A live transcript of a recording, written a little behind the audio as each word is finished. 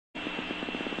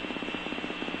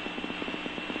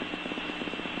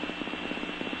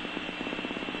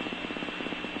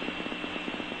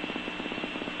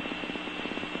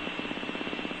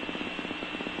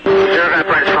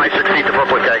216 to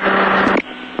Brooklyn, K.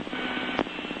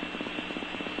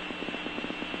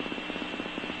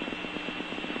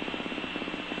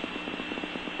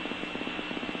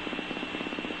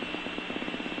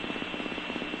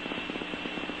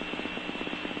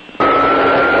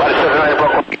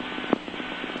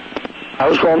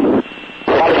 Who's calling?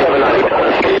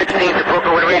 16 to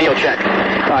Brooklyn with a radio check.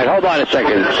 All right, hold on a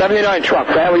second. 79 truck,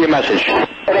 go ahead with your message.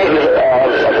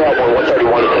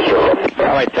 131.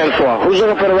 All right, 10-4. Who's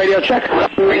looking for the radio check?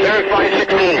 Reserve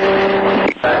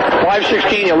 516.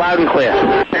 516, you're loud and clear.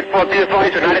 10-4, be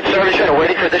advised, we're not in service yet, we're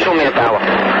waiting for additional manpower.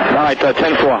 All right,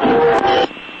 10-4.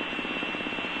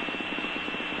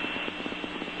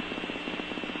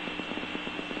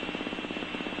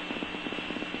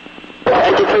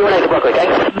 Engine 318 to Brooklyn, okay?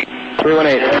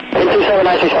 318.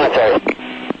 27965, sorry.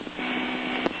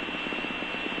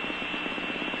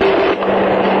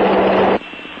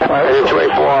 All right,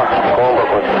 284, calling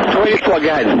Brooklyn. 284, go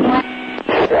ahead.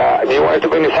 Do you want us to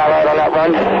bring the satellite on that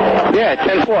run? Yeah,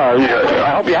 10-4. I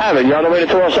hope you have it. You're on the way to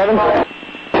 207? No,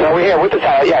 we're here with the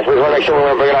satellite, yes. We just want to make sure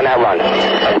we're going to bring it on that run.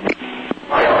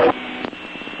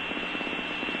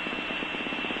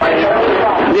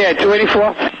 Yeah,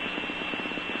 284.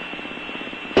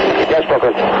 Yes,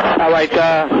 Brooklyn. All right,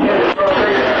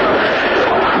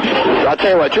 I'll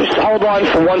tell you what, just hold on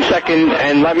for 1 second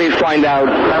and let me find out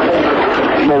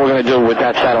what we're going to do with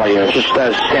that satellite unit. Just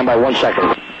stand by 1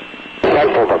 second.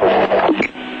 That's cool, Brooklyn.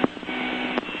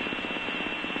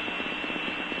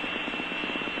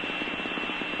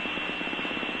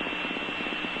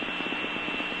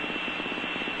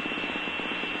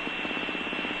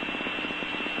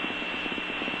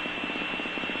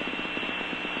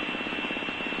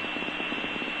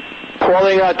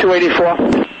 Calling 284.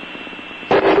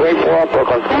 284,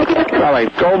 Brooklyn. All right,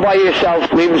 go by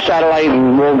yourself, leave the satellite,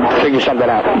 and we'll figure something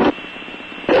out.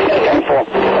 10-4.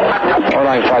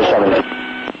 0957.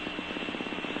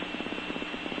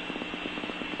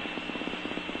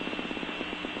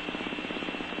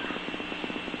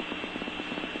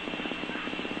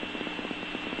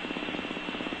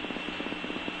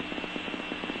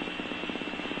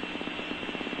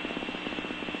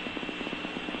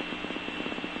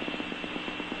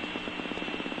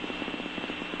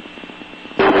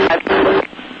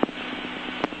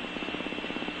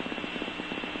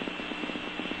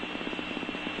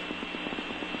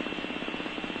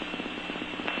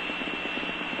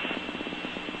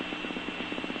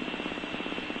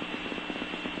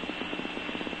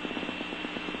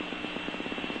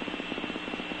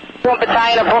 One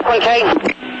battalion of Brooklyn, K.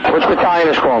 Which battalion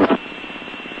is calling?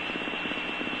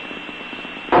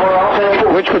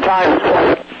 Which battalion?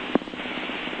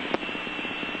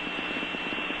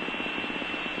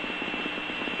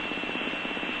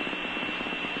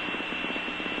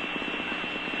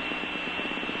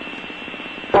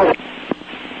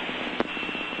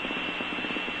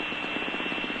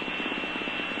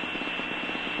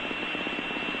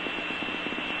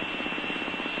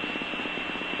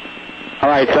 All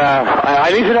right,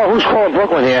 I need to know who's calling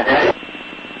Brooklyn here.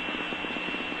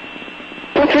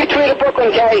 233 to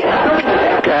Brooklyn, K. Go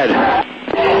ahead.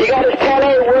 You got us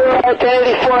 10-8, we're at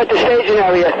 1084 at the staging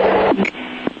area.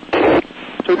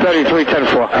 233,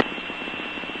 10-4.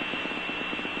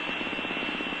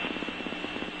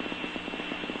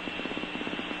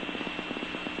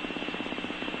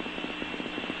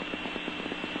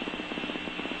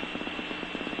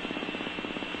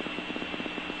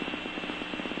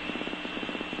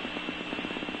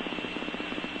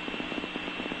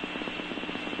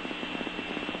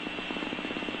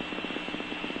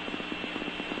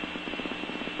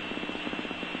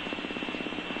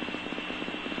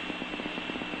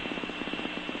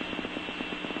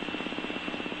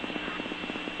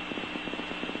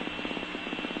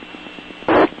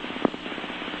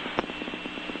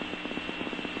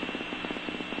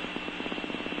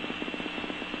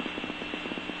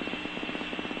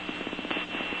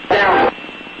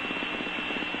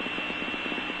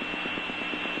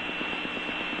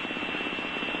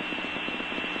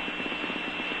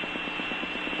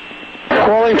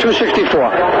 Calling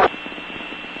 264.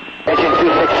 Engine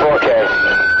 264, K.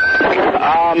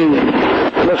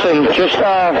 Listen, just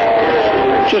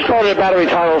go to the battery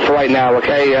tunnel for right now,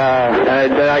 okay?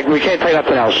 We can't take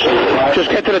nothing else. Just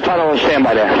get to the tunnel and stand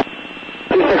by there.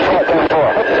 264,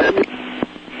 10-4.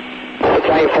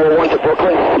 Battalion 41 to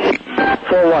Brooklyn.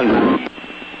 41.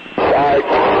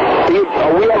 We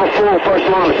have a full first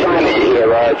line assignment here.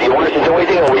 Do you want us to do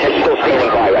anything, or are we just still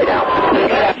standing by right now?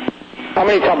 How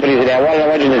many companies are there? What are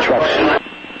the engines and trucks?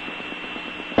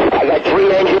 I got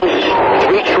 3 engines,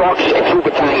 3 trucks, and 2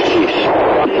 battalion chiefs.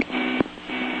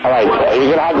 All right,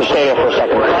 you're going to have to stay there for a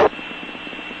second.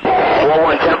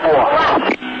 4-1,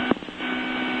 10-4.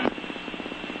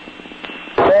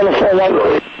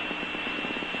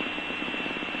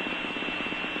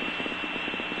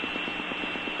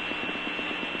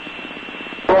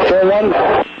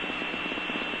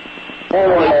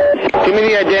 4-1. Give me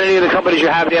the identity of the companies you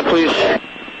have there, please.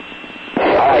 All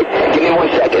right, give me 1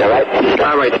 second, all right?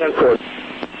 All right, 10-4.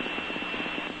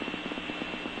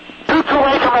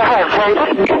 228 from my head,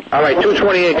 please. All right,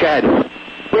 228, go ahead.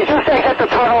 We just exit the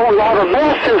tunnel. We have a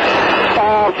massive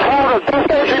cloud of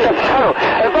dust entering the tunnel.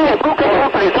 And then Brooklyn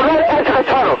companies, do not enter the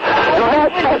tunnel. Do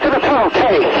not enter the tunnel, K.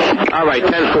 All right,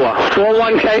 10-4.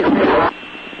 4-1, K?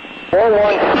 4-1.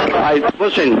 All right,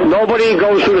 listen, nobody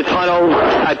goes through the tunnel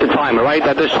at the time, all right?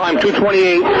 At this time,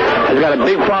 228 has got a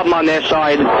big problem on their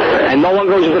side, and no one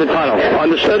goes into the tunnel.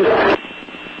 Understood?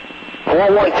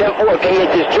 4-1, 10-4. Can you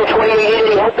get this 228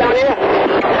 any help down here?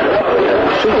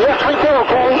 Yes, we do,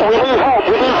 okay? We need help.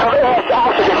 We need some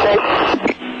oxygen, okay?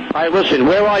 All right, listen,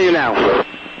 where are you now? On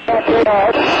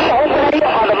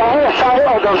the Mahara side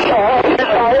of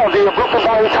the Brooklyn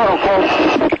Valley Tunnel,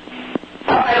 okay?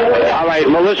 All right,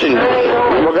 well, listen,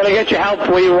 we're going to get you help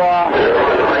where you are.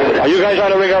 Are you guys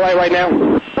on the rig all right now?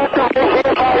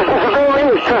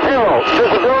 Visibility is to zero.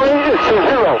 Visibility is to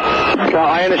zero. Well,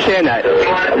 I understand that.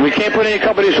 We can't put any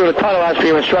companies through the tunnel as per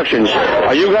your instructions.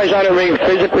 Are you guys on the rig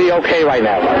physically okay right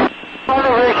now? On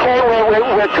the rig, we're surveying where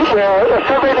we have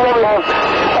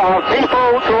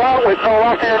people throughout with no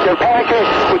oxygen, they're panicking.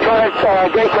 We're trying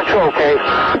to gain control, okay?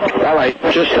 All right,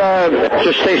 just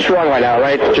stay strong right now, all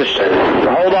right? Just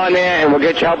hold on there, and we'll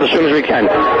get you help as soon as we can.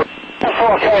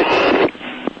 Okay.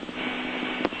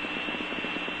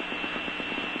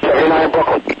 79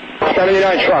 Brooklyn.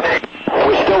 79 truck.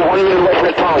 We're still 1 minute away from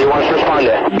the tunnel. You want us to respond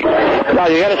there? No,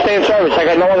 you got to stay in service. I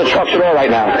got no other trucks at all right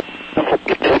now.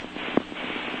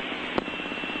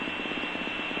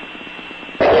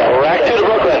 Rack 2 to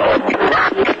Brooklyn.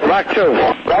 Rack 2.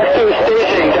 Rack 2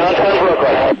 staging downtown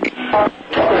Brooklyn. All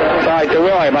right,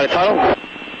 where are you? By the tunnel?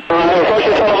 I'm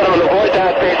approaching the tunnel, but I'm going to avoid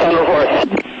that based on report.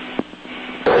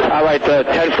 All right,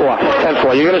 10-4.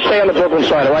 10-4. You're going to stay on the Brooklyn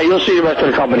side, all right? You'll see the rest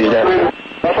of the companies there.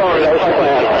 That's all right. That was my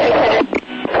plan.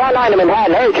 Car 9 to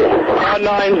Manhattan, urgent. Car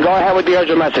 9, go ahead with the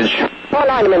urgent message. Car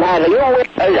 9 to Manhattan.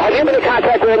 Have you been in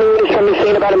contact with any units from the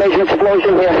scene about a major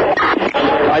explosion here?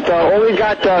 All we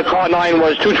got, car 9,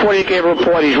 was 220 gave a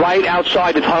report. He's right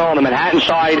outside the tunnel on the Manhattan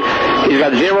side. He's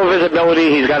got zero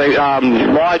visibility. He's got a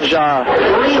large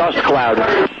dust cloud.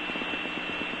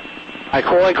 I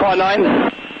call in car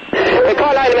 9? The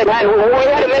car 9 in Manhattan, we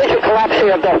had a major collapse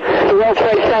here of the World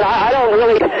Trade Center. I don't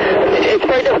really, it's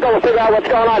very difficult to figure out what's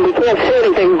going on. We can't see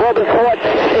anything. Broken court,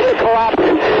 it's collapsed,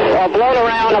 blown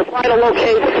around. I'm trying to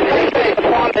locate the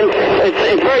apartment.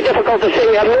 It's very difficult to see.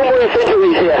 We have numerous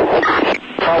injuries here.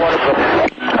 All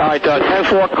right,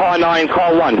 10-4, car 9,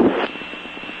 call 1.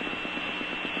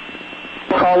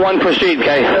 Call 1, proceed,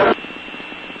 Kay.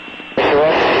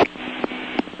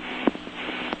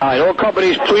 All right, all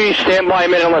companies, please stand by a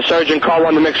minute unless urgent. Call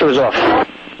 1, the mixer is off.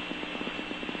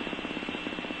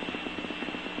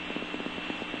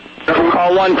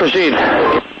 Call 1, proceed.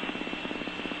 All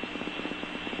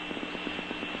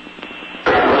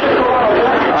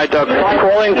right,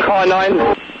 calling car 9.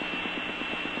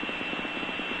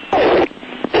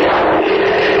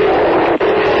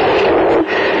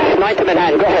 9 to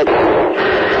Manhattan, go ahead.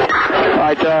 All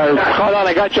right, car 9,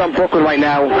 I got you on Brooklyn right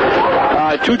now.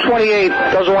 228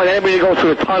 doesn't want anybody to go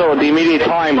through the tunnel at the immediate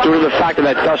time due to the fact of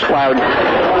that dust cloud.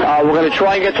 We're going to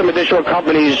try and get some additional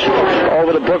companies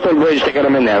over the Brooklyn Bridge to get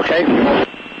them in there, okay?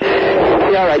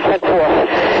 Yeah, all right,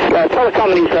 10-4. Tell the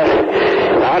companies,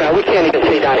 I don't know, we can't even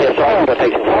see down here, so I don't know what they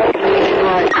can.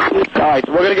 All right,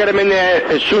 we're going to get them in there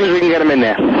as soon as we can get them in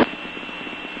there.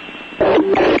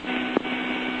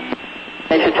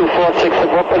 Exit 246 to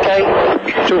Brooklyn, okay?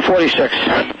 246.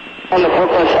 On the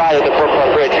Brooklyn side of the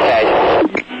Brooklyn Bridge, okay?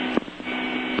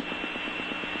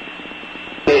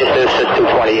 This is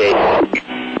 228.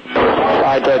 All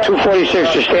right,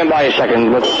 246, just stand by a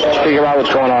second. Let's figure out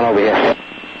what's going on over here.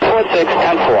 46,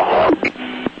 10-4.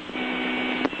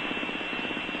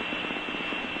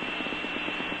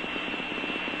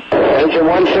 Engine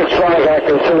 165,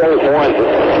 acting 281,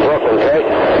 Brooklyn, okay?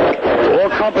 All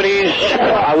companies,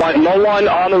 I want no one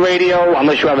on the radio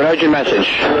unless you have an urgent message.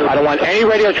 I don't want any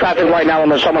radio traffic right now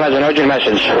unless someone has an urgent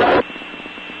message.